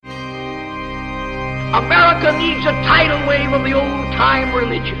America needs a tidal wave of the old-time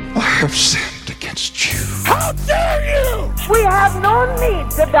religion. I have sinned against you. How dare you! We have no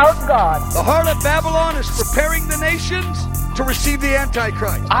need to doubt God. The harlot Babylon is preparing the nations to receive the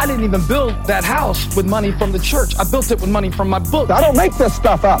Antichrist. I didn't even build that house with money from the church. I built it with money from my book. I don't make this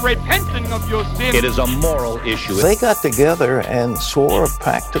stuff up. Repenting of your sin. It is a moral issue. They got together and swore a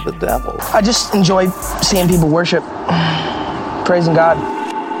pact to the devil. I just enjoy seeing people worship, praising God.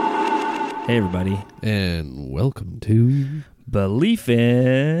 Hey everybody, and welcome to Believe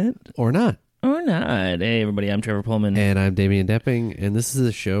It or Not. Or Not. Hey everybody, I'm Trevor Pullman. And I'm Damian Depping, and this is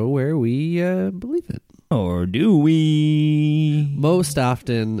a show where we believe it. Or do we? Most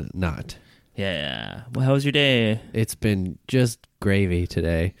often not. Yeah. Well, how was your day? It's been just gravy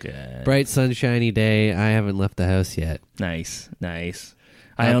today. Good. Bright, sunshiny day. I haven't left the house yet. Nice. I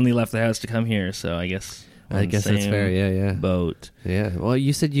only left the house to come here, so I guess that's fair, yeah. Boat. Yeah. Well,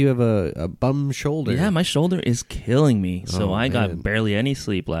 you said you have a bum shoulder. Yeah, my shoulder is killing me, so I got man. barely any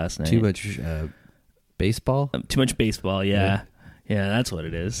sleep last night. Too much baseball? Too much baseball, yeah. Yeah, that's what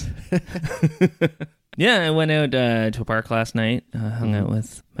it is. Yeah, I went out to a park last night, hung out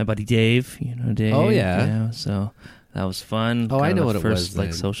with my buddy Dave. You know Dave? Oh, yeah. So that was fun. Oh, I know what it first,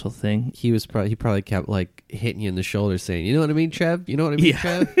 was. Social thing. He probably kept hitting you in the shoulder, saying, "You know what I mean, Trev? You know what I mean,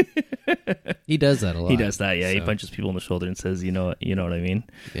 Trev?" He does that a lot. He does that. Yeah, so. He punches people in the shoulder and says, "You know what I mean."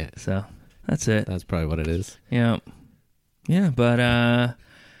 Yeah. So that's it. That's probably what it is. Yeah. But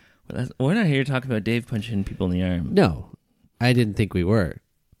we're not here to talk about Dave punching people in the arm. No, I didn't think we were.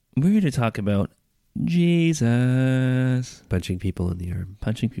 We're here to talk about Jesus punching people in the arm.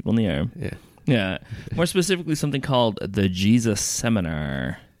 Yeah. More specifically, something called the Jesus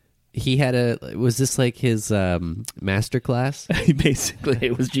Seminar. He had was this like his master class? Basically,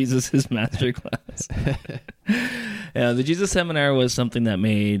 it was Jesus' master class. Yeah, the Jesus Seminar was something that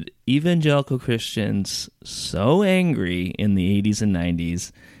made evangelical Christians so angry in the 80s and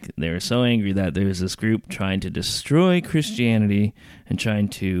 90s. They were so angry that there was this group trying to destroy Christianity and trying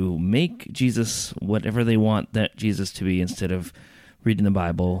to make Jesus whatever they want that Jesus to be instead of reading the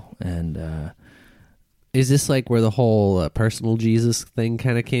Bible. And is this like where the whole personal Jesus thing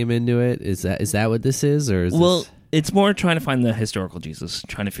kind of came into it? Is that what this is, or is well, this... it's more trying to find the historical Jesus,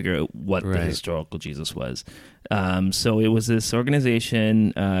 trying to figure out what the historical Jesus was. So it was this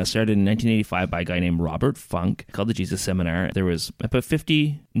organization started in 1985 by a guy named Robert Funk called the Jesus Seminar. There was about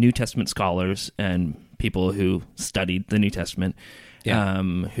 50 New Testament scholars and people who studied the New Testament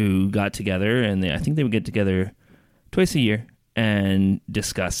who got together, and I think they would get together twice a year and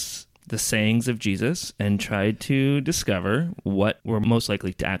discuss the sayings of Jesus and tried to discover what were most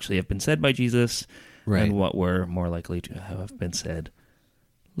likely to actually have been said by Jesus and what were more likely to have been said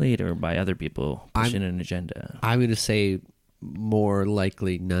later by other people pushing an agenda. I'm going to say more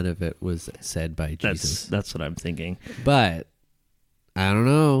likely none of it was said by Jesus. That's what I'm thinking. But I don't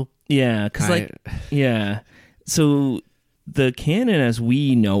know. Yeah, because so the canon as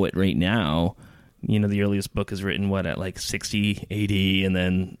we know it right now, the earliest book is written, at like 60 AD, and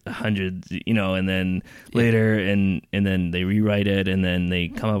then 100, and then later, and then they rewrite it, and then they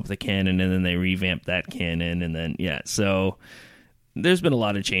come up with a canon, and then they revamp that canon, and then, so there's been a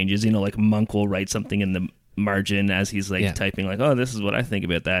lot of changes. Like monk will write something in the margin as he's typing, this is what I think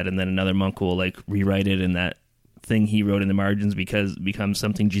about that, and then another monk will rewrite it, and that thing he wrote in the margins becomes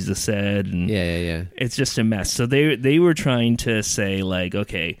something Jesus said, and it's just a mess. So they were trying to say,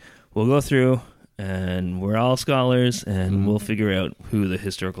 okay, we'll go through, and we're all scholars, and we'll figure out who the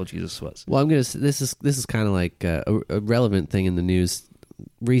historical Jesus was. Well, this is kind of like a relevant thing in the news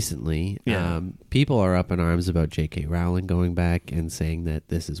recently. Yeah. People are up in arms about J.K. Rowling going back and saying that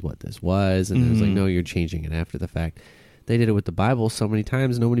this is what this was, and it was no, you're changing it after the fact. They did it with the Bible so many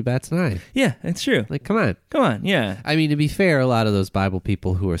times, nobody bats an eye. Yeah, it's true. Come on, yeah. I mean, to be fair, a lot of those Bible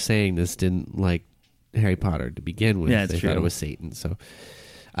people who are saying this didn't like Harry Potter to begin with. Yeah, they true. thought it was Satan, so...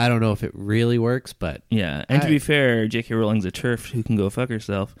 I don't know if it really works, but... Yeah, and to be fair, J.K. Rowling's a turf who can go fuck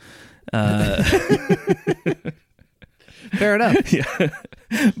herself. Fair enough. Yeah.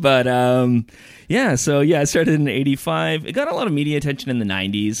 But, it started in 85. It got a lot of media attention in the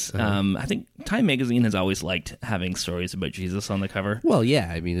 90s. I think Time Magazine has always liked having stories about Jesus on the cover. Well,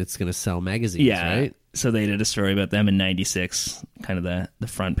 yeah, I mean, it's going to sell magazines, right? So they did a story about them in 96, kind of the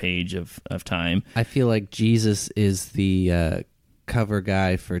front page of Time. I feel like Jesus is the... cover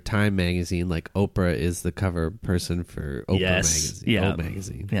guy for Time magazine, like Oprah is the cover person for Oprah magazine. Old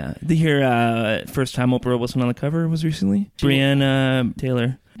magazine. Yeah. Did you hear first time Oprah wasn't on the cover was recently? Breanna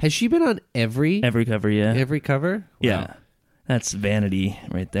Taylor. Has she been on every cover? Yeah. Every cover? Wow. Yeah. That's vanity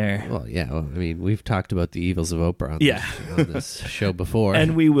right there. Well, yeah. Well, I mean, we've talked about the evils of Oprah on this show before.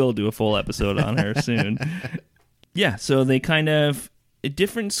 And we will do a full episode on her soon. Yeah, so they kind of...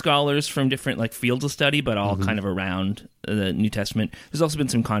 different scholars from different like fields of study, but all kind of around the New Testament. There's also been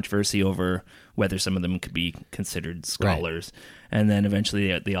some controversy over whether some of them could be considered scholars. Right. And then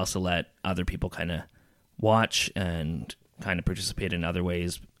eventually they also let other people kind of watch and kind of participate in other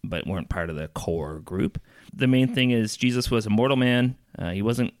ways, but weren't part of the core group. The main thing is Jesus was a mortal man. He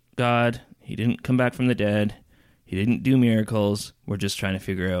wasn't God. He didn't come back from the dead. He didn't do miracles. We're just trying to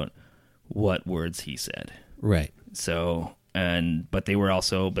figure out what words he said. Right. So... but they were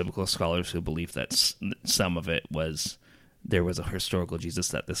also biblical scholars who believed that some of it was there was a historical Jesus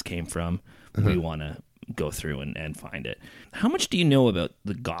that this came from. We want to go through and find it. How much do you know about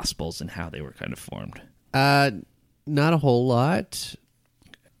the Gospels and how they were kind of formed? Not a whole lot.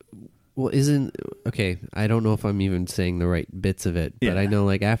 Well, okay, I don't know if I'm even saying the right bits of it, but I know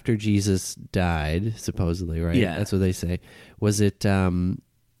like after Jesus died, supposedly, right? Yeah. That's what they say. Was it John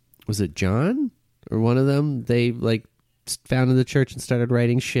or one of them? They like founded the church and started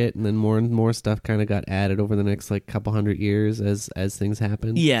writing shit, and then more and more stuff kind of got added over the next like couple hundred years as things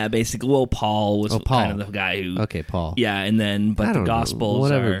happened. Yeah, basically. Well, Paul was kind of the guy who... Okay, Paul. Yeah, and then, but the Gospels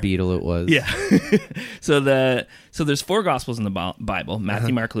whatever Beatle it was. Yeah. So there's 4 Gospels in the Bible,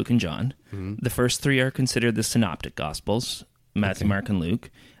 Matthew, Mark, Luke, and John. The first 3 are considered the Synoptic Gospels, Matthew, Mark, and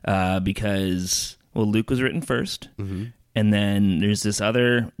Luke, because, well, Luke was written first. And then there's this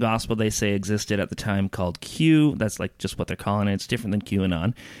other gospel they say existed at the time called Q. That's like just what they're calling it. It's different than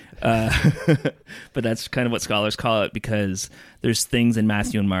QAnon. But that's kind of what scholars call it because there's things in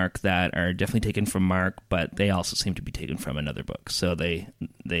Matthew and Mark that are definitely taken from Mark, but they also seem to be taken from another book. So they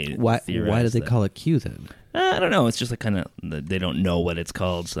why do they call it Q then? I don't know. It's just like kind of, they don't know what it's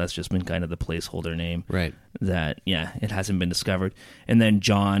called. So that's just been kind of the placeholder name. Right. That, yeah, it hasn't been discovered. And then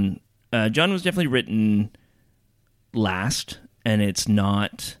John was definitely written last, and it's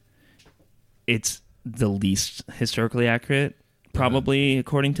the least historically accurate, probably,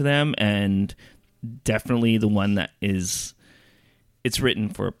 according to them, and definitely the one that it's written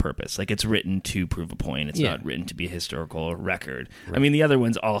for a purpose. Like, it's written to prove a point. It's not written to be a historical record. Right. I mean, the other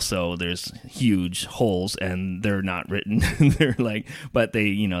ones also, there's huge holes, and they're not written. They're like, but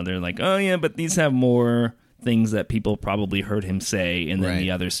they're like, oh yeah, but these have more things that people probably heard him say, and then the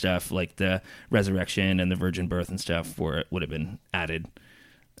other stuff like the resurrection and the virgin birth and stuff would have been added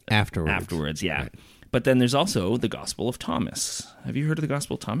afterwards. Yeah. Right. But then there's also the Gospel of Thomas. Have you heard of the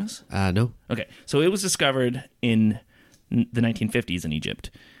Gospel of Thomas? No. Okay, so it was discovered in the 1950s in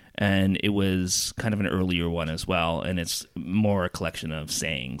Egypt, and it was kind of an earlier one as well, and it's more a collection of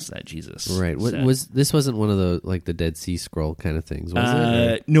sayings that Jesus said. This wasn't one of the Dead Sea Scroll kind of things, was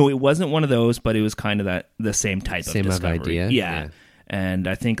it? No, it wasn't one of those, but it was kind of the same type of discovery. Idea? Yeah. And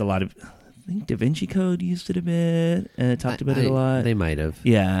I think Da Vinci Code used it a bit, and talked about it a lot. They might have.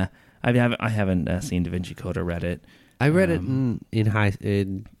 Yeah. I haven't seen Da Vinci Code or read it. I read it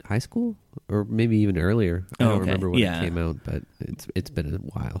in high school, or maybe even earlier. I don't remember when it came out, but it's been a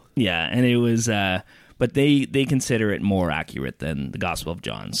while. Yeah, and it was, but they consider it more accurate than the Gospel of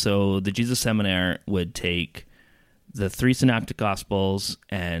John. So the Jesus Seminar would take the 3 synoptic Gospels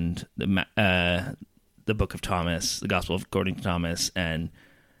and the Book of Thomas, the Gospel according to Thomas, and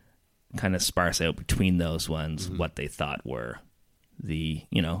kind of sparse out between those ones what they thought were the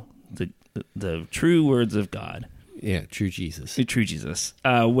true words of God. Yeah, true Jesus. True Jesus.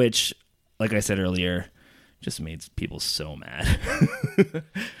 Which, like I said earlier, just made people so mad.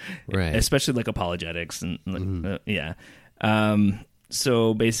 Right. Especially like apologetics. And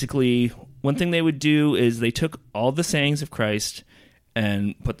so basically, one thing they would do is they took all the sayings of Christ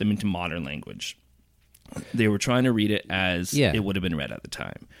and put them into modern language. They were trying to read it as it would have been read at the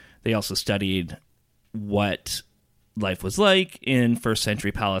time. They also studied what life was like in first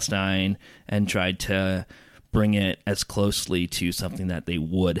century Palestine and tried to bring it as closely to something that they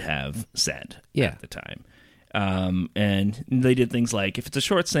would have said at the time. And they did things like, if it's a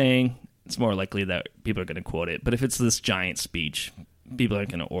short saying, it's more likely that people are going to quote it. But if it's this giant speech, people aren't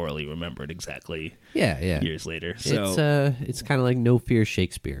going to orally remember it exactly years later. So it's kind of like No Fear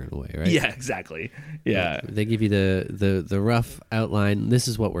Shakespeare in a way, right? Yeah, exactly. Yeah. They give you the rough outline. This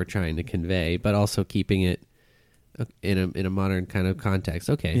is what we're trying to convey, but also keeping it in a modern kind of context.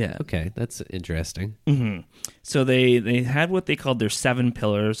 Okay, that's interesting. Mm-hmm. So they had what they called their 7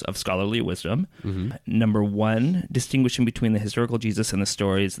 pillars of scholarly wisdom. Mm-hmm. Number 1, distinguishing between the historical Jesus and the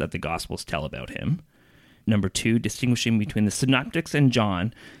stories that the Gospels tell about him. Number 2, distinguishing between the Synoptics and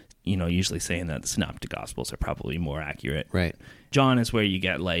John. Usually saying that the Synoptic Gospels are probably more accurate. Right. John is where you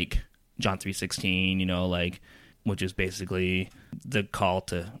get like John 3:16. Like which is basically the call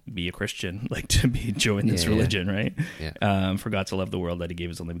to be a Christian, like to join this religion, right? Yeah. For God to love the world that he gave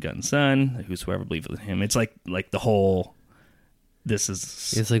his only begotten son, whosoever believes in him. It's like the whole, this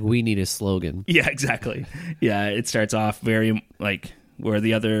is... It's like we need a slogan. Yeah, exactly. Yeah, it starts off very like where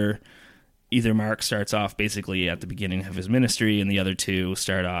the other, either Mark starts off basically at the beginning of his ministry, and the other two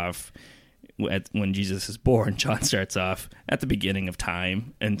start off when Jesus is born. John starts off at the beginning of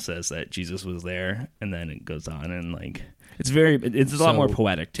time and says that Jesus was there, and then it goes on, and like it's a lot more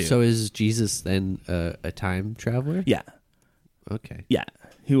poetic too. So is Jesus then a time traveler? Yeah. Okay. Yeah.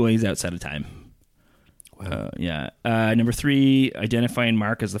 He's outside of time. Wow. Number 3, identifying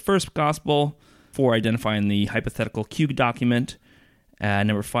Mark as the first gospel. 4, identifying the hypothetical Q document.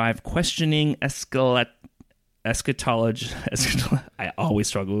 Number 5, questioning eschatology. I always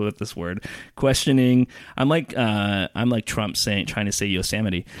struggle with this word. Questioning. I'm like Trump trying to say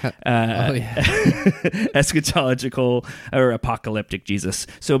Yosemite. Eschatological or apocalyptic Jesus.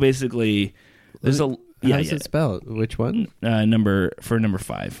 So basically, there's a. How does it spell? Which one? Number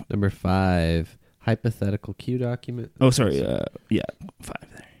 5. Number 5. Hypothetical Q document. Oh, sorry. 5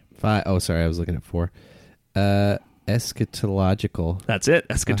 there. 5. Oh, sorry. I was looking at 4. Eschatological. That's it.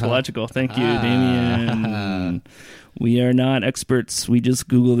 Eschatological. Thank you, Damien. We are not experts. We just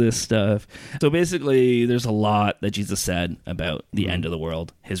Google this stuff. So basically, there's a lot that Jesus said about the end of the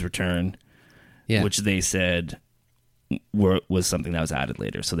world, his return, which they said was something that was added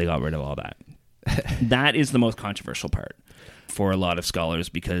later. So they got rid of all that. That is the most controversial part for a lot of scholars,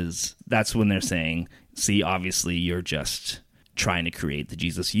 because that's when they're saying, see, obviously you're just trying to create the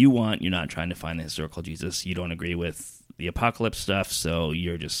Jesus you want. You're not trying to find the historical Jesus. You don't agree with the apocalypse stuff, so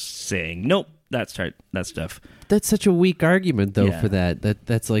you're just saying, nope, that stuff. That's such a weak argument, though, for that.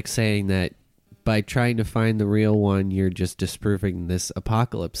 That's like saying that by trying to find the real one, you're just disproving this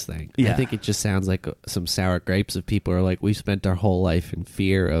apocalypse thing. Yeah. I think it just sounds like some sour grapes of people are like, we spent our whole life in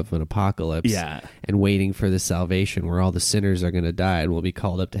fear of an apocalypse and waiting for the salvation where all the sinners are going to die and will be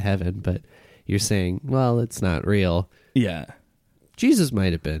called up to heaven. But you're saying, well, it's not real. Yeah. Jesus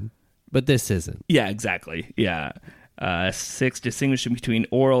might have been, but this isn't. Yeah, exactly. Yeah. 6, distinguishing between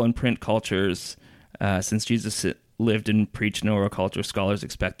oral and print cultures. Since Jesus lived and preached in oral culture, scholars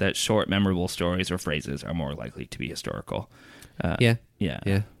expect that short, memorable stories or phrases are more likely to be historical. Yeah.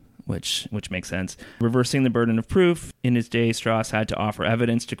 Which makes sense. Reversing the burden of proof. In his day, Strauss had to offer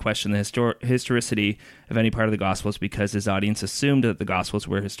evidence to question the historicity of any part of the Gospels because his audience assumed that the Gospels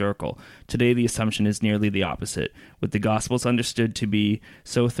were historical. Today, the assumption is nearly the opposite, with the Gospels understood to be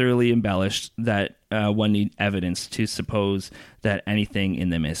so thoroughly embellished that one needs evidence to suppose that anything in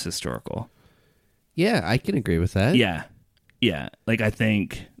them is historical. Yeah, I can agree with that. Yeah. Like, I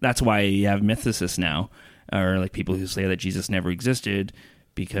think that's why you have mythicists now, or like people who say that Jesus never existed,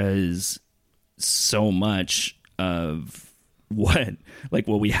 because so much of what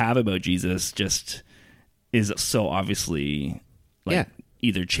we have about Jesus just is so obviously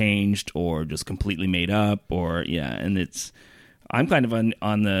either changed or just completely made up, or and I'm kind of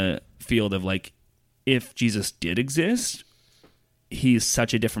on the field of like, if Jesus did exist, he's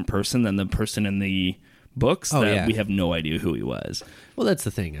such a different person than the person in the books we have no idea who he was. Well, that's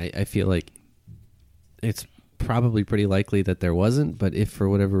the thing. I feel like it's probably pretty likely that there wasn't, but if for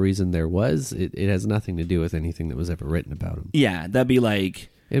whatever reason there was, it has nothing to do with anything that was ever written about him. Yeah, that'd be like...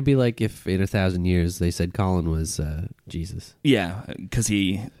 It'd be like if in 1,000 years they said Colin was Jesus. Yeah, because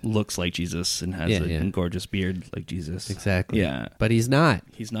he looks like Jesus and has a gorgeous beard like Jesus. Exactly. Yeah. But he's not.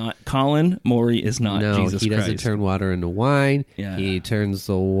 He's not. Colin Maury is not Jesus Christ. No, he doesn't turn water into wine. Yeah. He turns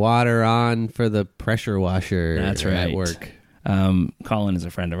the water on for the pressure washer at work. Colin is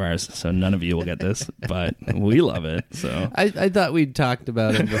a friend of ours, so none of you will get this, but we love it. So I thought we'd talked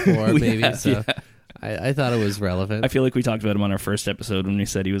about it before, maybe. I thought it was relevant. I feel like we talked about him on our first episode when we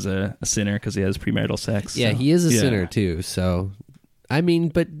said he was a sinner because he has premarital sex. Yeah, he is a sinner too. So, I mean,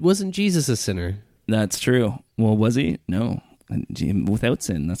 but wasn't Jesus a sinner? That's true. Well, was he? No. Without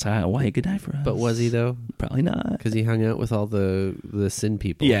sin. That's why he could die for us. But was he though? Probably not. Because he hung out with all the sin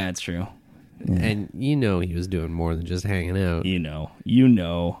people. Yeah, it's true. Yeah. And he was doing more than just hanging out. You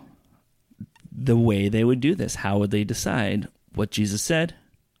know the way they would do this. How would they decide what Jesus said,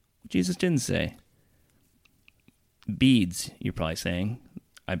 what Jesus didn't say? Beads, you're probably saying.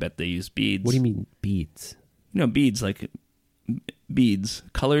 I bet they use beads. What do you mean beads? Beads, like beads.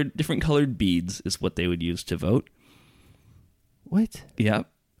 Different colored beads is what they would use to vote. What? Yep.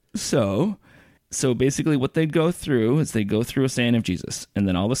 So basically what they'd go through is they'd go through a saying of Jesus, and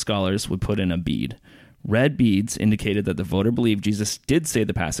then all the scholars would put in a bead. Red beads indicated that the voter believed Jesus did say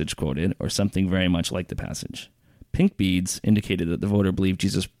the passage quoted, or something very much like the passage. Pink beads indicated that the voter believed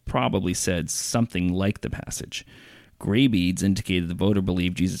Jesus probably said something like the passage. Gray beads indicated the voter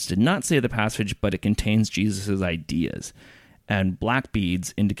believed Jesus did not say the passage, but it contains Jesus' ideas. And black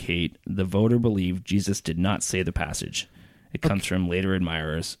beads indicate the voter believed Jesus did not say the passage. It comes from later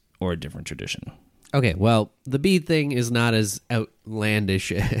admirers or a different tradition. Okay, well, the bead thing is not as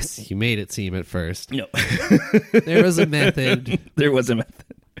outlandish as you made it seem at first. No. There was a method. There was a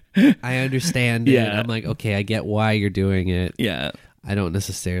method. I understand it. Yeah. I'm like, okay, I get why you're doing it. Yeah. I don't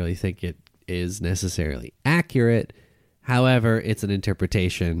necessarily think it is necessarily accurate. However, it's an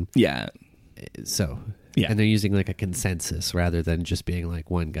interpretation. Yeah. So, Yeah. and they're using like a consensus rather than just being like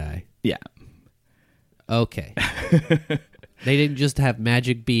one guy. Yeah. Okay. They didn't just have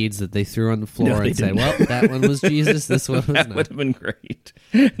magic beads that they threw on the floor No, they and said, didn't. well, that one was Jesus, this one was That not. would have been great.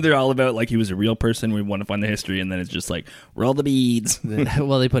 They're all about like he was a real person. We want to find the history, and then it's just like roll the beads.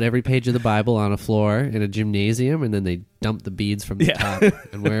 Well, they put every page of the Bible on a floor in a gymnasium, and then they dump the beads from the Yeah. top.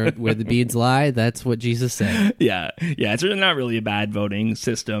 And where the beads lie, that's what Jesus said. Yeah. It's really not really a bad voting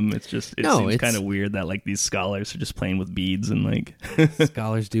system. It's just it No, seems it's- kind of weird that like these scholars are just playing with beads and like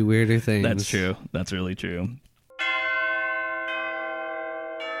Scholars do weirder things. that's true. That's really true.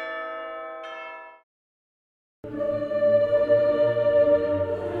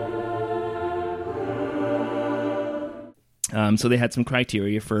 So they had some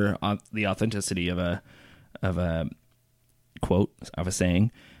criteria for the authenticity of a quote, of a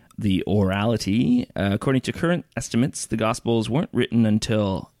saying. The orality, according to current estimates, the Gospels weren't written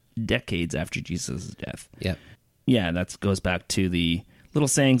until decades after Jesus' death. Yep. Yeah, that goes back to the little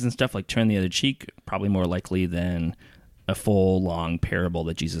sayings and stuff like turn the other cheek, probably more likely than a full, long parable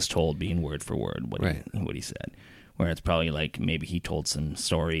that Jesus told being word for word what he said. Where it's probably like maybe he told some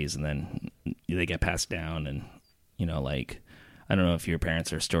stories and then they get passed down and, you know, like, I don't know if your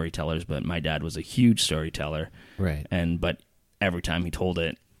parents are storytellers, but my dad was a huge storyteller. Right. But every time he told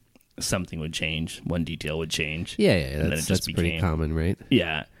it, something would change. One detail would change. Yeah, and then that's pretty common, right?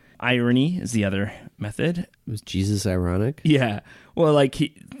 Yeah. Irony is the other method. Was Jesus ironic? Yeah. Well, like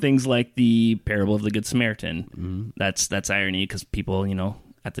things like the parable of the Good Samaritan. That's irony because people, you know,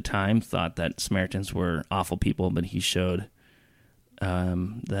 at the time thought that Samaritans were awful people, but he showed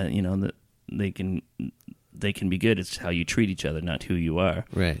that, you know, that they can be good. It's how you treat each other, not who you are.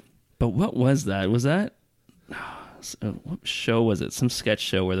 Right. But what was that? Was that what show was it? Some sketch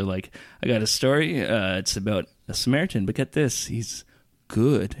show where they're like, I got a story. It's about a Samaritan, but get this, he's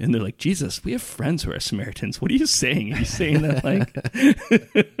good. And they're like, Jesus, we have friends who are Samaritans. What are you saying? Are you saying that like...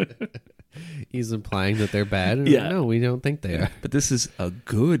 He's implying that they're bad. And Yeah. No, we don't think they are. But this is a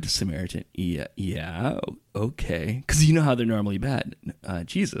good Samaritan. Yeah, okay. Because you know how they're normally bad.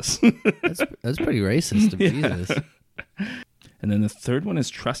 Jesus. That's pretty racist of Jesus. And then the third one is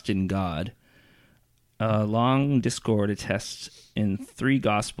trust in God. Long discord attests in three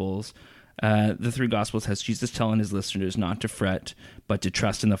Gospels. The three Gospels has Jesus telling his listeners not to fret, but to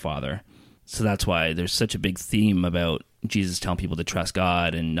trust in the Father. So that's why there's such a big theme about Jesus telling people to trust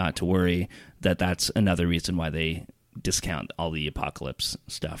God and not to worry. That's another reason why they discount all the apocalypse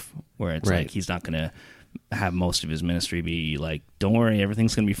stuff, where it's Right. like he's not going to have most of his ministry be like, don't worry,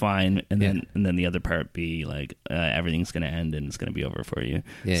 everything's going to be fine, and then the other part be like, everything's going to end and it's going to be over for you.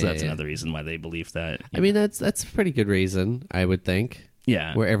 Yeah, so that's yeah. another reason why they believe that. I mean, that's a pretty good reason, I would think.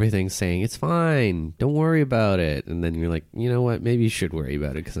 Yeah. Where everything's saying, it's fine, don't worry about it. And then you're like, you know what, maybe you should worry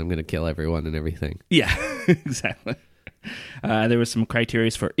about it because I'm going to kill everyone and everything. Yeah, exactly. There was some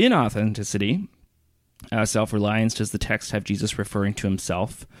criteria for inauthenticity. Self-reliance. Does the text have Jesus referring to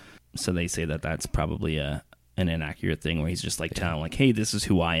himself? So they say that that's probably an inaccurate thing where he's just like telling like, hey, this is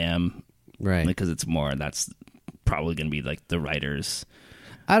who I am. Right. Because it's more, that's probably going to be like the writer's.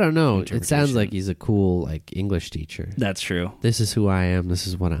 I don't know. It interpretation. sounds like he's a cool like English teacher. That's true. This is who I am. This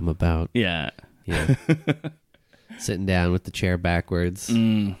is what I'm about. Yeah. Yeah. Sitting down with the chair backwards.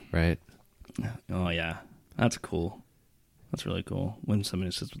 Right. Oh, yeah. That's cool. That's really cool when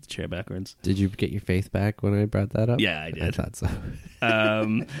somebody sits with the chair backwards. Did you get your faith back when I brought that up? Yeah, I did. I thought so.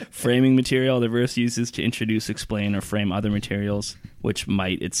 Framing material the verse uses to introduce, explain, or frame other materials, which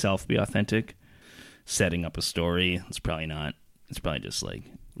might itself be authentic. Setting up a story, it's probably not. It's probably just like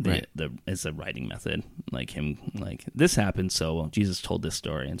it's a writing method, like him, like this happened, so Jesus told this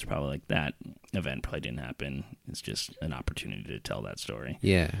story, and it's probably like that event probably didn't happen. It's just an opportunity to tell that story.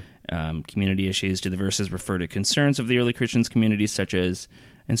 Yeah. Community issues. Do the verses refer to concerns of the early Christians' communities, such as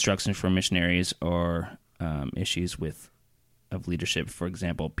instructions for missionaries or issues of leadership? For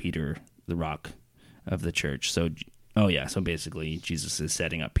example, Peter, the rock of the church. So basically, Jesus is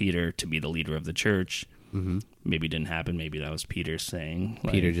setting up Peter to be the leader of the church. maybe didn't happen. Maybe that was Peter saying.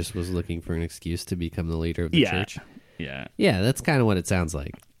 Like, Peter just was looking for an excuse to become the leader of the church. Yeah. Yeah, that's kind of what it sounds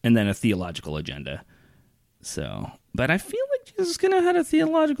like. And then a theological agenda. So, but I feel like Jesus kind of had a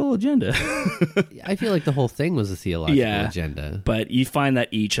theological agenda. I feel like the whole thing was a theological agenda. But you find that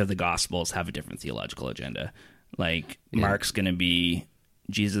each of the Gospels have a different theological agenda. Like, Mark's going to be,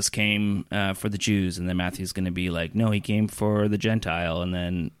 Jesus came for the Jews, and then Matthew's going to be like, no, he came for the Gentile, and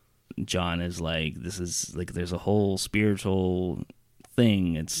then John is like, this is like, there's a whole spiritual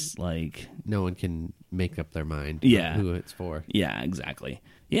thing. It's like, no one can make up their mind who it's for. Yeah, exactly.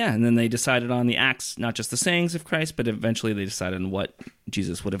 Yeah, and then they decided on the acts, not just the sayings of Christ, but eventually they decided on what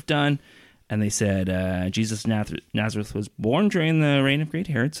Jesus would have done. And they said Jesus of Nazareth was born during the reign of Great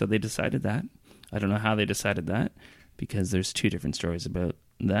Herod, so they decided that. I don't know how they decided that, because there's two different stories about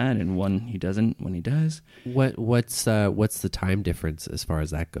that, and one he doesn't, one he does. What's the time difference as far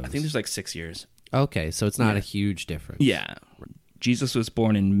as that goes? I think there's like 6 years. Okay, so it's not a huge difference. Yeah. Jesus was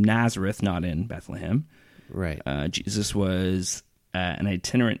born in Nazareth, not in Bethlehem. Right. Jesus was an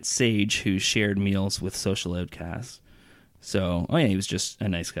itinerant sage who shared meals with social outcasts. So, he was just a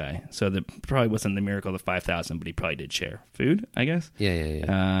nice guy. So there probably wasn't the miracle of the 5,000, but he probably did share food, I guess.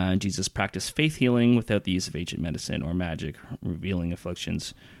 Yeah. Jesus practiced faith healing without the use of ancient medicine or magic. Revealing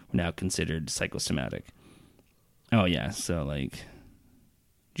afflictions were now considered psychosomatic. Oh, yeah. So, like,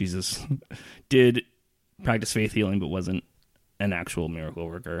 Jesus did practice faith healing, but wasn't an actual miracle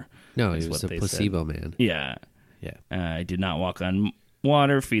worker. No, he was a placebo man. Yeah. He did not walk on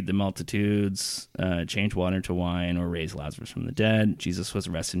water, feed the multitudes, change water to wine, or raise Lazarus from the dead. Jesus was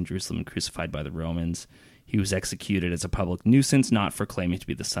arrested in Jerusalem and crucified by the Romans. He was executed as a public nuisance, not for claiming to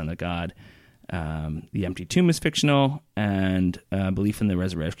be the Son of God. The empty tomb is fictional, and belief in the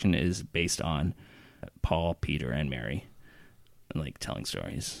resurrection is based on Paul, Peter, and Mary, like telling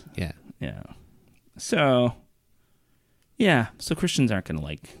stories. Yeah. So Christians aren't going to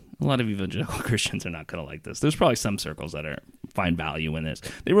like. A lot of evangelical Christians are not going to like this. There's probably some circles that find value in this.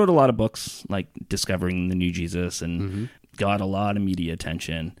 They wrote a lot of books, like Discovering the New Jesus, and got a lot of media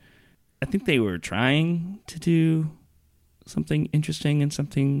attention. I think they were trying to do something interesting and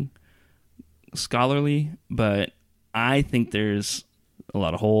something scholarly, but I think there's a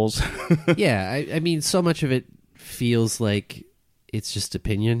lot of holes. Yeah, I mean, so much of it feels like it's just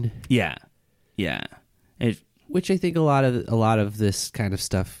opinion. Yeah. Which I think a lot of this kind of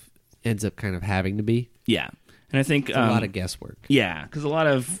stuff ends up kind of having to be. Yeah. And I think it's a lot of guesswork. Yeah, because a lot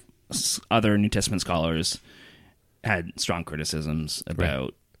of other New Testament scholars had strong criticisms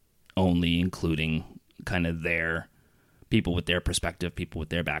about only including kind of their people with their perspective, people with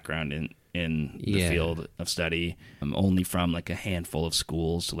their background in the field of study, only from like a handful of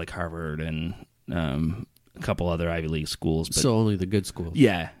schools, like Harvard and a couple other Ivy League schools. But, so only the good schools.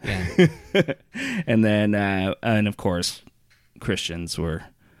 Yeah. And then, and of course, Christians were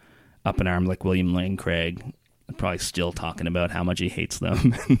up in arms, like William Lane Craig, probably still talking about how much he hates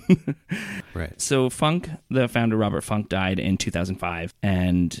them. Right. So Funk, the founder Robert Funk, died in 2005,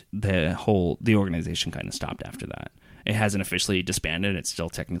 and the organization kind of stopped after that. It hasn't officially disbanded. It's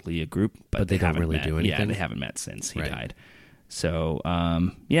still technically a group, but they don't haven't really met. do anything. Yeah, they haven't met since he died. So,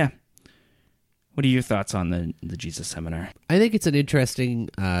 What are your thoughts on the Jesus Seminar? I think it's an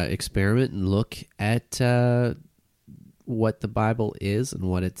interesting experiment and look at what the Bible is and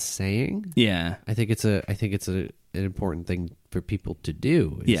what it's saying. Yeah, I think it's an important thing for people to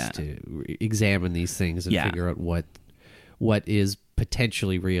do. Is to examine these things and figure out what is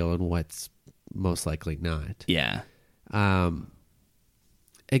potentially real and what's most likely not. Yeah.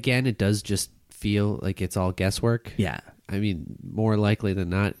 Again, it does just feel like it's all guesswork. Yeah. I mean, more likely than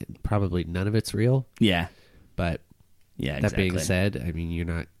not, probably none of it's real. Yeah. But that being said, I mean,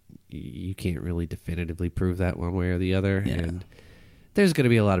 you can't really definitively prove that one way or the other. Yeah. And there's going to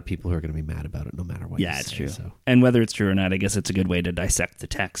be a lot of people who are going to be mad about it no matter what you say. Yeah, it's true. So. And whether it's true or not, I guess it's a good way to dissect the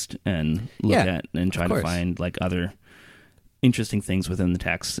text and look at and try to find like other interesting things within the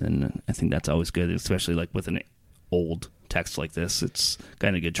text. And I think that's always good, especially like with an old text like this. It's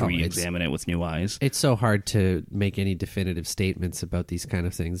kind of good to re-examine it with new eyes. It's so hard to make any definitive statements about these kind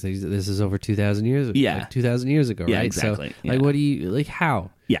of things. This is over 2,000 years ago. Yeah. Like 2,000 years ago, yeah, right? Exactly. So, like, what do you, like,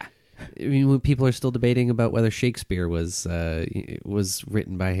 how? Yeah. I mean, when people are still debating about whether Shakespeare was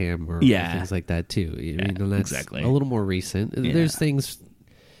written by him or things like that too. I mean, and that's a little more recent. Yeah. There's things.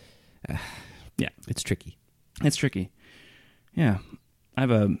 It's tricky. It's tricky. Yeah, I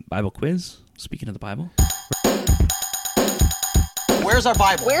have a Bible quiz. Speaking of the Bible, where's our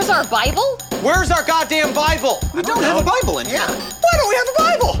Bible? Where's our Bible? Where's our goddamn Bible? We don't have a Bible in here. Why don't we have a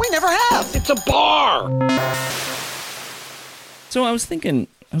Bible? We never have. It's a bar. So I was thinking,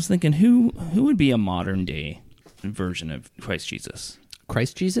 I was thinking, who would be a modern day version of Christ Jesus?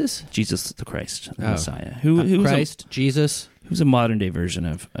 Christ Jesus? Jesus the Christ, the Oh. Messiah. Who's Christ Jesus. Who's a modern day version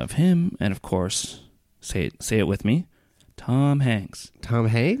of him? And of course, say it with me, Tom Hanks. Tom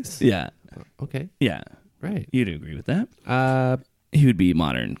Hanks? Yeah. Okay. Yeah. Right. You'd agree with that. He would be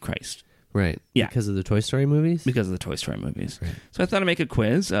modern Christ. Right. Yeah. Because of the Toy Story movies? Because of the Toy Story movies. Right. So I thought I'd make a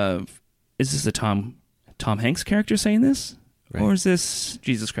quiz of, is this a Tom Hanks character saying this? Right. Or is this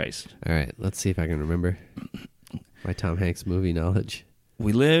Jesus Christ? All right. Let's see if I can remember my Tom Hanks movie knowledge.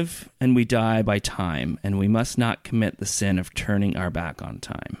 We live and we die by time, and we must not commit the sin of turning our back on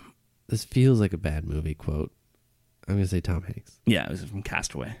time. This feels like a bad movie quote. I'm going to say Tom Hanks. Yeah, it was from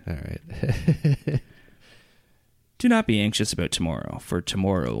Castaway. All right. Do not be anxious about tomorrow, for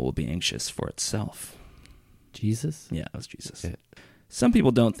tomorrow will be anxious for itself. Jesus? Yeah, that was Jesus. Yeah. Some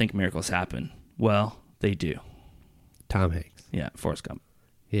people don't think miracles happen. Well, they do. Tom Hanks. Yeah, Forrest Gump.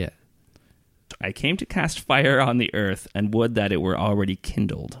 Yeah. I came to cast fire on the earth and would that it were already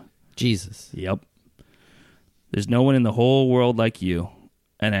kindled. Jesus. Yep. There's no one in the whole world like you,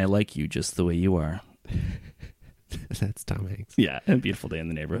 and I like you just the way you are. That's Tom Hanks. Yeah, and a beautiful day in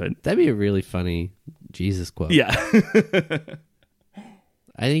the neighborhood. That'd be a really funny Jesus quote. Yeah.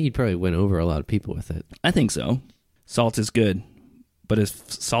 I think he'd probably win over a lot of people with it. I think so. Salt is good, but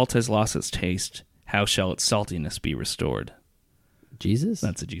if salt has lost its taste, how shall its saltiness be restored? Jesus?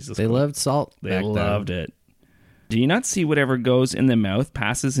 That's a Jesus They quote. loved salt. They back then. loved it. Do you not see whatever goes in the mouth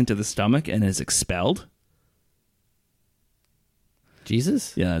passes into the stomach and is expelled?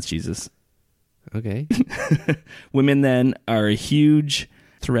 Jesus? Yeah, that's Jesus. Okay. Women then are a huge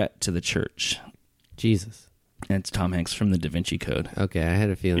threat to the church. Jesus. And it's Tom Hanks from the Da Vinci Code. Okay, I had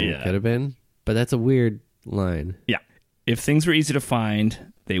a feeling Yeah. it could have been, but that's a weird line. Yeah. If things were easy to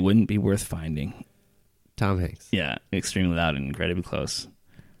find, they wouldn't be worth finding. Tom Hanks. Yeah, extremely loud and incredibly close.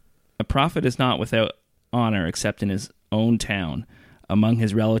 A prophet is not without honor except in his own town, among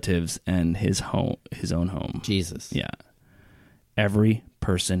his relatives and his own home. Jesus. Yeah. Every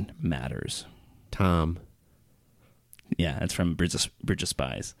person matters. Tom. Yeah, that's from Bridge of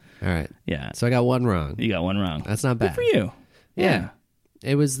Spies. All right. Yeah. So I got one wrong. You got one wrong. That's not bad. Good for you. Yeah.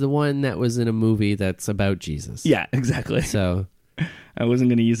 It was the one that was in a movie that's about Jesus. Yeah, exactly. So I wasn't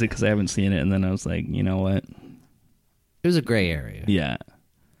going to use it because I haven't seen it, and then I was like, you know what? it was a gray area. Yeah.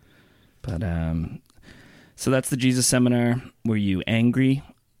 But, so that's the Jesus seminar. Were you angry?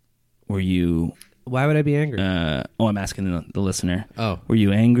 Were you... Why would I be angry? I'm asking the listener. Oh. Were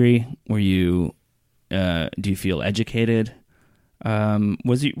you angry? Were you... do you feel educated?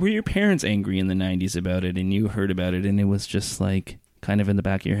 Were your parents angry in the 90s about it, and you heard about it, and it was just like kind of in the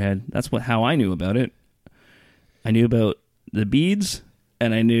back of your head? That's how I knew about it. I knew about the beads,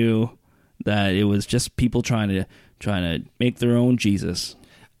 and I knew that it was just people trying to make their own Jesus.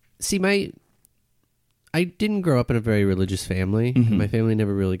 See, I didn't grow up in a very religious family. Mm-hmm. My family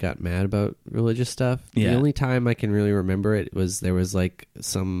never really got mad about religious stuff. Yeah. The only time I can really remember it was there was like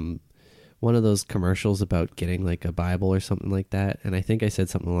one of those commercials about getting like a Bible or something like that, and I think I said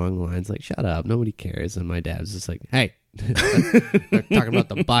something along the lines like, "Shut up, nobody cares." And my dad was just like, "Hey, they're talking about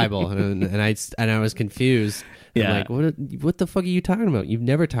the Bible," and I was confused. Yeah. I'm like, what the fuck are you talking about? You've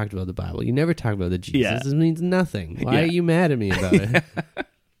never talked about the Bible. You never talked about the Jesus. Yeah. This means nothing. Why Yeah. are you mad at me about it?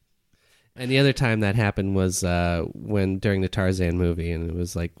 And the other time that happened was when during the Tarzan movie, and it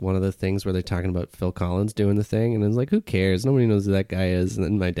was like one of the things where they're talking about Phil Collins doing the thing, and I was like, who cares? Nobody knows who that guy is. And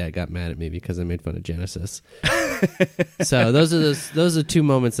then my dad got mad at me because I made fun of Genesis. So those are two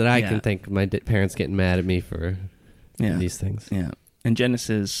moments that I can think of my parents getting mad at me for these things. Yeah. And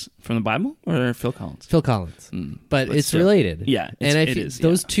Genesis from the Bible or Phil Collins? Phil Collins, but it's still, related. Yeah, and it is.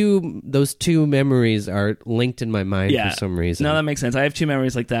 Those two memories are linked in my mind for some reason. No, that makes sense. I have two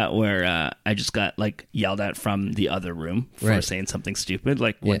memories like that where I just got like yelled at from the other room for saying something stupid.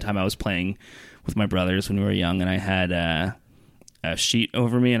 Like one time I was playing with my brothers when we were young, and I had a sheet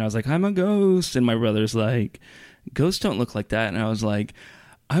over me, and I was like, "I'm a ghost," and my brother's like, "Ghosts don't look like that," and I was like,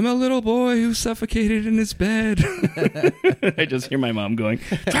 "I'm a little boy who suffocated in his bed." I just hear my mom going,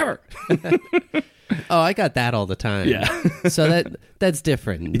 "Trevor." Oh, I got that all the time. Yeah. So that's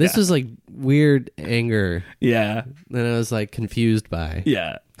different. This was like weird anger. Yeah. That I was like confused by.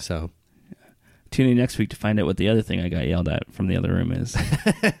 Yeah. So tune in next week to find out what the other thing I got yelled at from the other room is.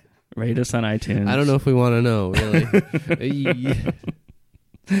 Rate us on iTunes. I don't know if we want to know, really.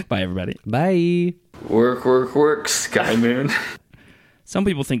 Bye, everybody. Bye. Work, Sky Moon. Some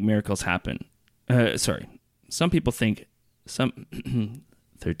people think miracles happen. Some people think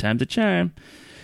third time's a charm.